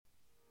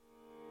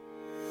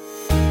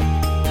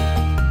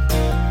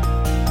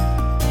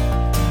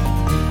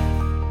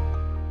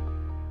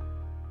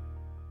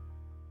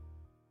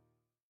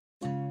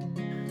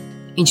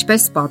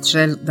Ինչպես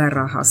պատժել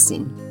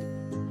դեռահասին։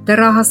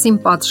 Դեռահասին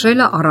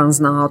պատժելը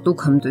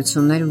առանձնահատուկ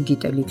հմտություններ ու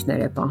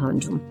գիտելիքներ է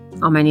պահանջում։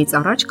 Ամենից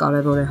առաջ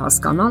կարևոր է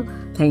հասկանալ,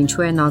 թե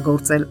ինչու է նա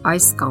գործել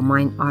այս կամ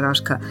այն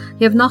արարքը,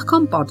 եւ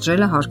նախքան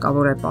պատժելը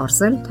հարկավոր է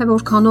պարզել, թե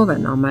որքանով է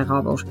նա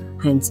մեղավոր,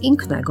 հենց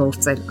ինքն է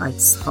գործել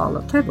այդ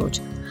սխալը, թե ոչ։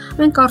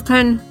 Մենք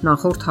արդեն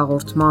նախորդ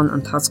հաղորդման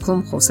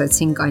ընթացքում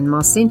խոսեցինք այն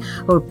մասին,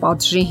 որ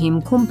պատժի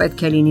հիմքում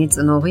պետք է լինի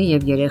ծնողի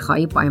եւ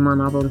երեխայի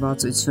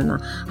պայմանավորվածությունը,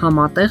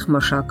 համատեղ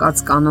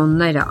մշակած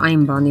կանոնները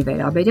այն բանի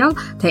վերաբերյալ,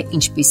 թե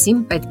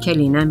ինչպիսին պետք է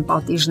լինեն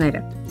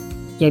պատիժները։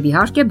 Եվ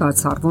իհարկե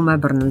բացառվում է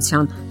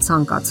բռնության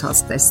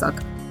ցանկացած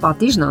տեսակ։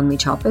 Պատիժն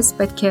անմիջապես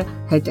պետք է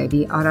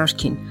հետևի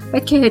արարքին։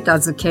 Պետք է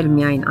հետաձգել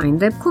միայն այն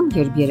դեպքում,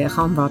 երբ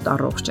երեխան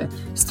վատառողջ է,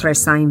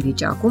 սթրեսային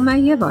վիճակում է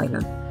եւ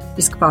այլն։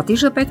 Իսկ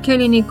պատիժը պետք է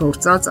լինի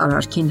գործած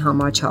արարքին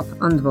համաչափ,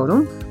 ընդ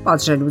որում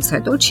պատժելուց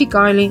հետո չի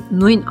կարելի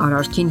նույն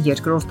արարքին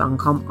երկրորդ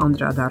անգամ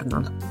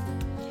անդրադառնալ։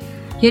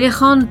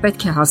 Երեխան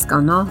պետք է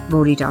հասկանա,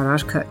 որ իր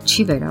արարքը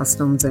չի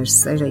վերացնում ձեր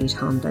սերը իր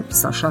հանդեպ,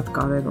 սա շատ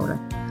կարևոր է։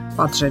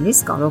 Պատժելիս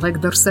կարող եք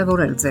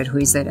դրսևորել ձեր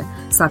հույզերը,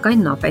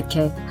 սակայն նա պետք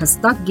է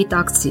հստակ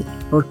գիտակցի,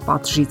 որ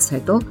պատժից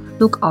հետո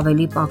դուք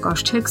ավելի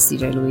պակաս չեք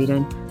սիրելու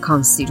իրեն,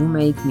 քան սիրում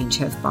էիք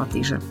մինչև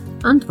պատիժը։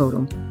 Ընդ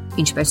որում,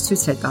 ինչպես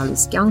ցույց է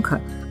տալիս կյանքը,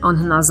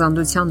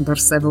 անհնազանդության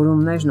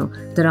դրսևորումներն ու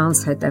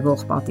դրանց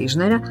հետևող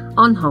պատիժները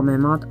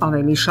անհամեմատ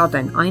ավելի շատ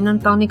են այն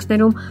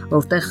ընտանիքներում,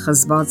 որտեղ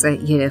խզված է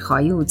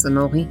երեխայի ու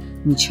ծնողի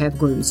միջև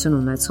գոյություն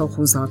ունեցող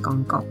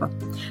հուզական կապը։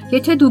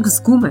 Եթե դուք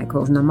զգում եք,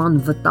 որ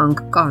նման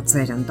վտանգ կա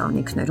ձեր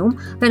ընտանիքներում,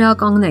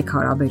 վերականգնեք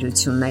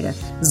հարաբերությունները,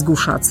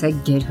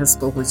 զգուշացեք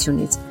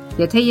գերհսկողությունից։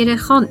 Եթե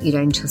երեխան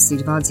իրեն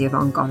չսիրված եւ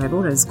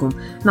անկարևոր է զգում,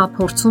 նա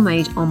փորձում է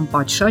իր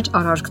անպատշաճ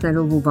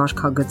արարքներով ու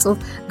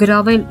վարքագծով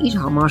գրավել իր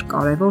համար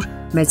կարևոր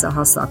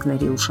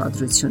մեծահասակների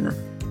ուշադրությունը։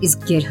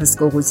 Իսկ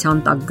գերհսկողության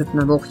տակ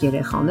գտնվող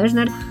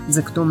երեխաներն էլ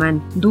ձգտում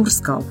են դուրս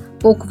գալ,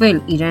 պոկվել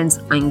իրենց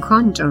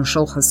այնքան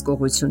ճնշող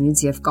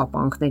հսկողությունից եւ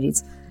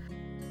կապանքներից։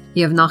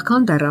 Եվ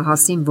նախքան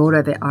դեռահասին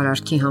որևէ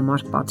արարքի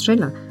համար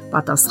պատժելը,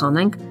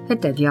 պատասխանենք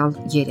հետեւյալ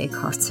 3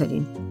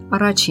 հարցերին։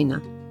 Առաջինը.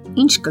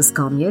 Ինչ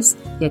կզգամ ես,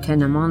 եթե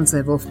նման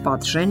ձևով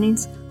պատժեն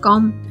ինձ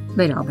կամ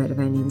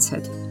վերաբերվեն ինձ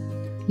հետ։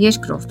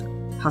 Երկրորդ.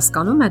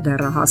 հասկանում է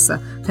դեռահասը,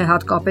 թե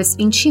հատկապես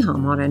ինչի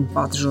համար են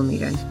պատժում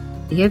իրեն։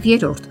 Եվ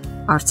երրորդ.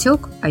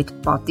 արդյոք այդ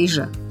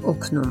պատիժը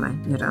օգնում է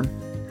նրան։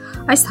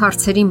 Այս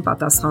հարցերին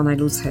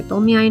պատասխանելուց հետո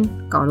միայն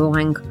կարող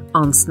ենք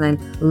անցնել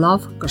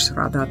լավ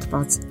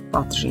կշռադատված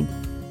պատժին։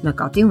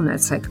 Նկատի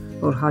ունեցեք,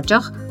 որ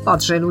հաճախ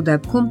պատժելու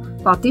դեպքում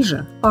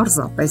պատիժը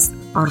պարզապես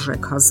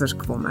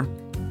արժեքազրկվում է։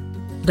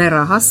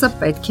 Դեռահասը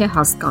պետք է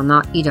հասկանա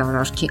իր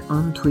արարքի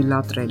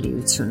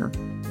անթույլատրելիությունը։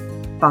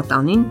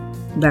 Պատանին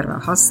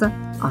դեռահասը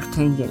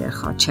արդեն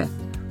երեխա չէ։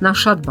 Նա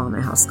շատ բան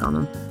է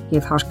հասկանում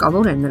եւ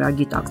հարկավոր է նրա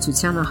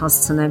գիտակցությանը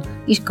հասցնել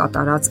իր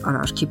կատարած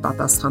արարքի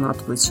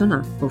պատասխանատվությունը,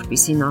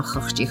 որpիսի նա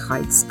խղճի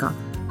խայծ զգա։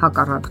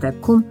 Հակառակ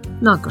դեպքում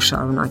նա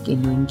կշարունակի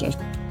նույն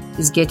կերպ։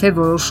 Իսկ եթե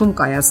որոշում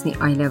կայացնի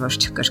այլևս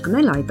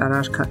չկրկնել այդ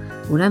արարքը,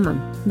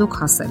 ուրեմն դուք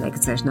հասել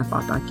եք ձեր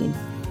նպատակին։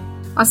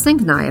 Ասենք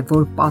նաև,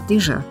 որ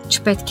պատիժը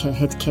չպետք է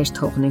հետքեր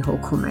թողնի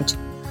հոգու մեջ։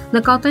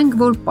 Նկատենք,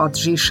 որ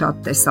պատժի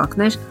շատ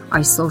տեսակներ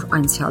այսօր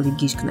անցյալի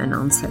գիրկն են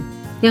անցել։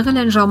 Եղել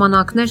են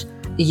ժամանակներ,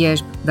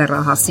 երբ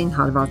դեռահասին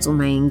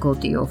հարվածում էին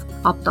գոտիով,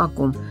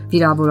 ապտակում,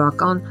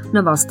 վիրավորական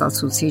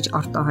նվաստացուցիչ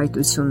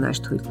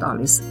արտահայտություններ թույլ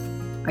տալիս։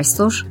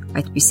 Այսօր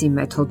այդպիսի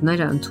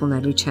մեթոդները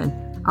ընդունելի չեն,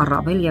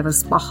 առավել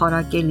եւս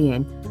պախարակելի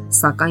են,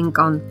 սակայն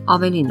կան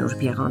ավելի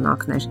նուրբ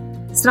եղանակներ։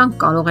 Սրանք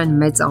կարող են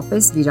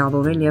մեծապես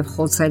վիրավորել եւ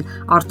խոցել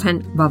արդեն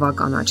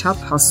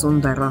բավականաչափ հասուն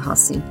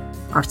դեռահասին։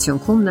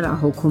 Արդյունքում նրա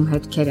հոգում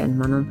հետքեր են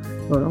մնում,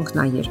 որոնք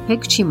նա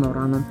երբեք չի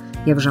մոռանում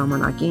եւ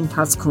ժամանակի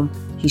ընթացքում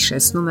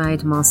հիշեցնում է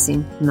այդ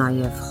մասին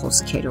նաեւ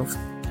խոսքերով։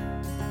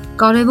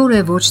 Կարևոր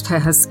է ոչ թե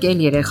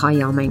հսկել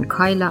երեխայի ամեն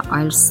քայլը,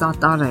 այլ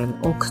սատարել,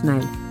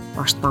 օգնել,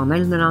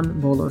 պաշտպանել նրան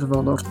բոլոր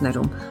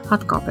ոլորտներում,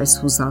 հատկապես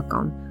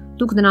հուզական։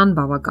 Դուք նրան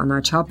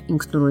բավականաչափ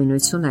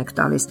ինքնուրույնություն եք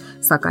տալիս,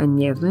 սակայն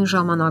միևնույն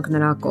ժամանակ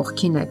նրա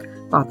կողքին եք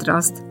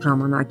պատրաստ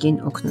ժամանակին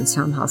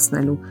օգնության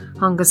հասնելու,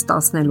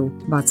 հանգստացնելու,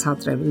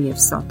 բացատրելու եւ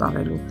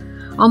սատարելու։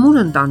 Ամուր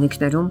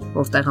ընտանիքներում,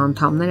 որտեղ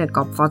անդամները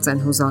կապված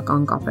են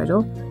հուզական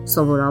կապերով,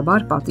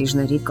 սովորաբար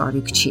պատիժների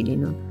կարիք չի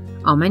լինում։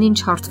 Ամեն ինչ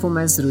հարթվում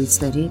է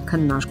զրույցների,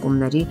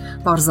 քննարկումների,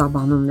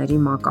 պարզաբանումների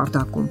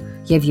մակարդակում,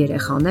 եւ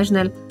երեխաներն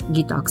էլ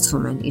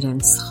գիտակցում են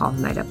իրենց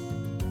սխալները։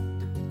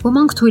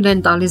 Ոմանք թույլ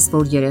են տալիս,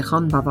 որ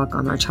երեխան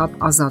բավականաչափ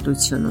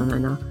ազատություն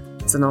ունենա։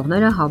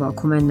 Ծնողները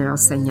հավաքում են նրա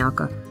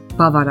սենյակը,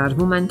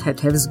 բավարարվում են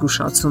թեթև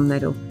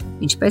զգուշացումներով,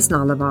 ինչպես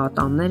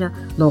նալվաատամները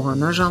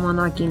լողանա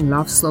ժամանակին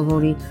լավ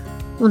սովորի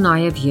ու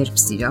նաև երբ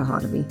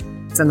սիրահարվի։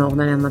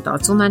 Ծնողները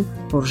մտածում են,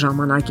 որ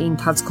ժամանակի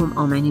ընթացքում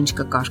ամեն ինչ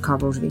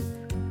կկարգավորվի։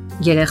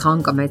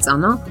 Երեխան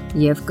կմեծանա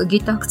եւ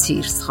կգիտակցի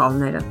իր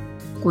սխալները,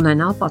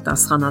 կունենա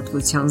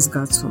պատասխանատվության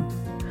զգացում։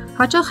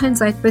 Հաճախ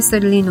հենց այդպես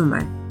էլ լինում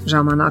է։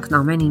 Ժամանակն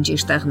ամեն ինչ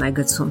իր տեղն է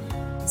գցում,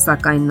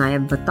 սակայն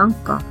նաև վտանգ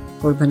կա,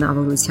 որ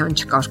բնավորության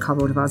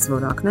չկարգավորված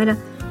որակները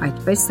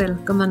այդպես էլ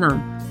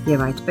կմնան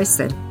եւ այդպես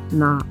էլ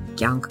նա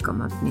կյանք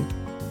կմտնի։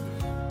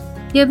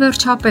 Եվ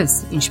վերջապես,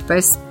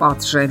 ինչպես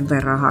պատժել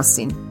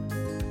դեռահասին։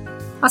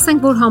 Ասենք,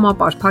 որ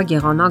համապարփակ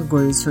եղանակ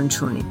գոյություն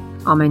չունի։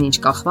 Ամեն ինչ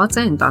կախված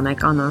է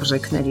ընտանեկան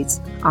արժեքներից,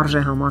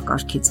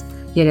 արժեհամակարգից,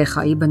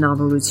 երեխայի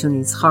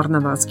բնավորությունից,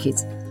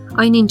 խառնվածքից։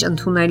 Այնինչ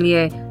ընդունելի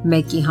է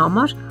մեկի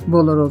համար,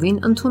 բոլորովին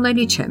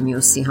ընդունելի չէ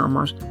մյուսի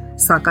համար,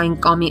 սակայն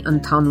կա մի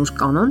ընդհանուր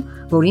կանոն,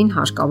 որին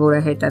հարկավոր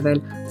է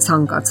հետևել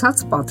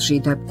ցանկացած պատժի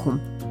դեպքում։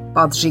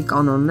 Պատժի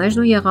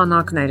կանոններն ու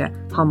եղանակները,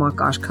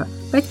 համակարգը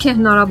պետք է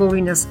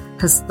հնարավորինս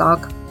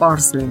հստակ,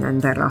 պարզ լինեն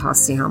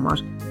դեռահասի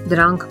համար։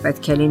 Դրանք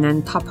պետք է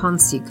լինեն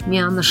թափանցիկ,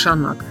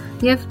 միանշանակ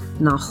եւ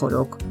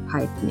նախորոք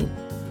հայտնի։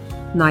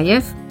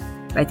 Նաեւ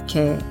պետք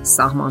է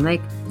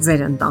սահմանեք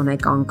ձեր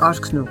ընտանեկան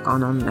կարգն ու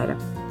կանոնները։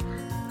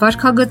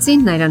 Վարքագծի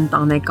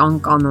ներընտանեկան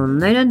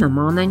կանոնները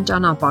նման են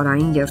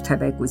ճանապարհային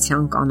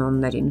երթևեկության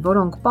կանոններին,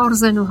 որոնք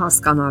պարզ են ու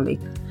հասկանալի։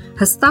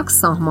 Հստակ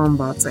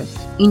սահմանված է,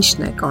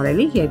 ինչն է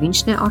կարելի եւ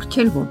ինչն է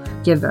արգելվում,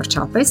 եւ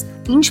վերջապես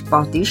ինչ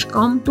պատիժ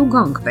կամ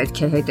տուգանք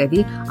պետք է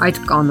հետևի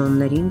այդ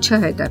կանոններին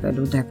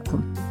չհետևելու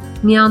դեպքում։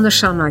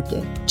 Միանշանակ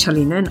է,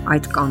 չլինեն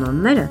այդ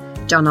կանոնները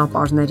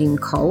ճանապարհներին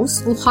քաոս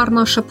ու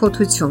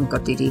խառնաշփոթություն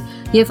կտիրի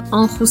եւ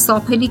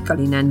անխուսափելի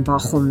կլինեն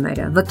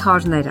բախումները,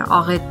 վթարները,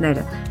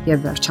 աղետները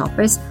եւ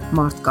վերջապես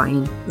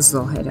մարդկային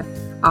զոհերը։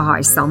 Ահա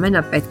այս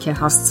ամենը պետք է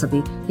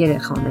հասցվի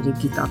երեխաների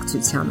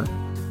գիտակցությանը։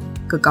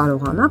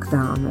 Կկարողանաք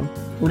դա անել։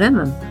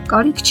 Ուրեմն,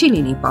 կարիք չի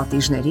լինի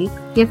պատիժների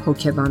եւ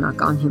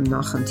հոգեբանական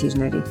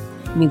հիմնախնդիրների։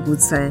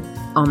 Միգուցե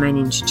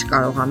ամեն ինչ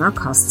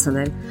չկարողանաք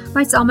հասցնել,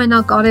 բայց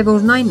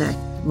ամենակարևորն այն է,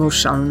 որ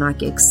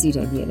շարունակեք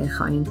սիրել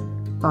երեխային։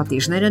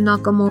 Պատիժները նա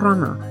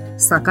կմոռանա,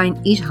 սակայն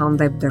իր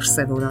հանդեպ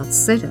դրսևորած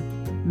սերը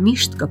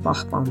միշտ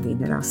կպահպանվի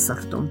նրա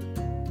սրտում։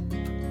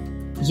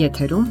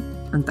 Եթերում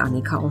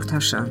ընտանիք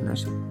հաղորդաշարն է։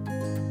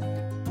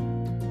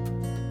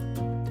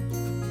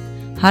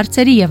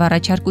 Հարցերի եւ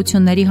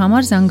առաջարկությունների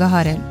համար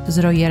զանգահարել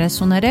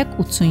 033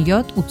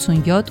 87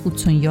 87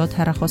 87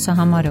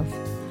 հեռախոսահամարով։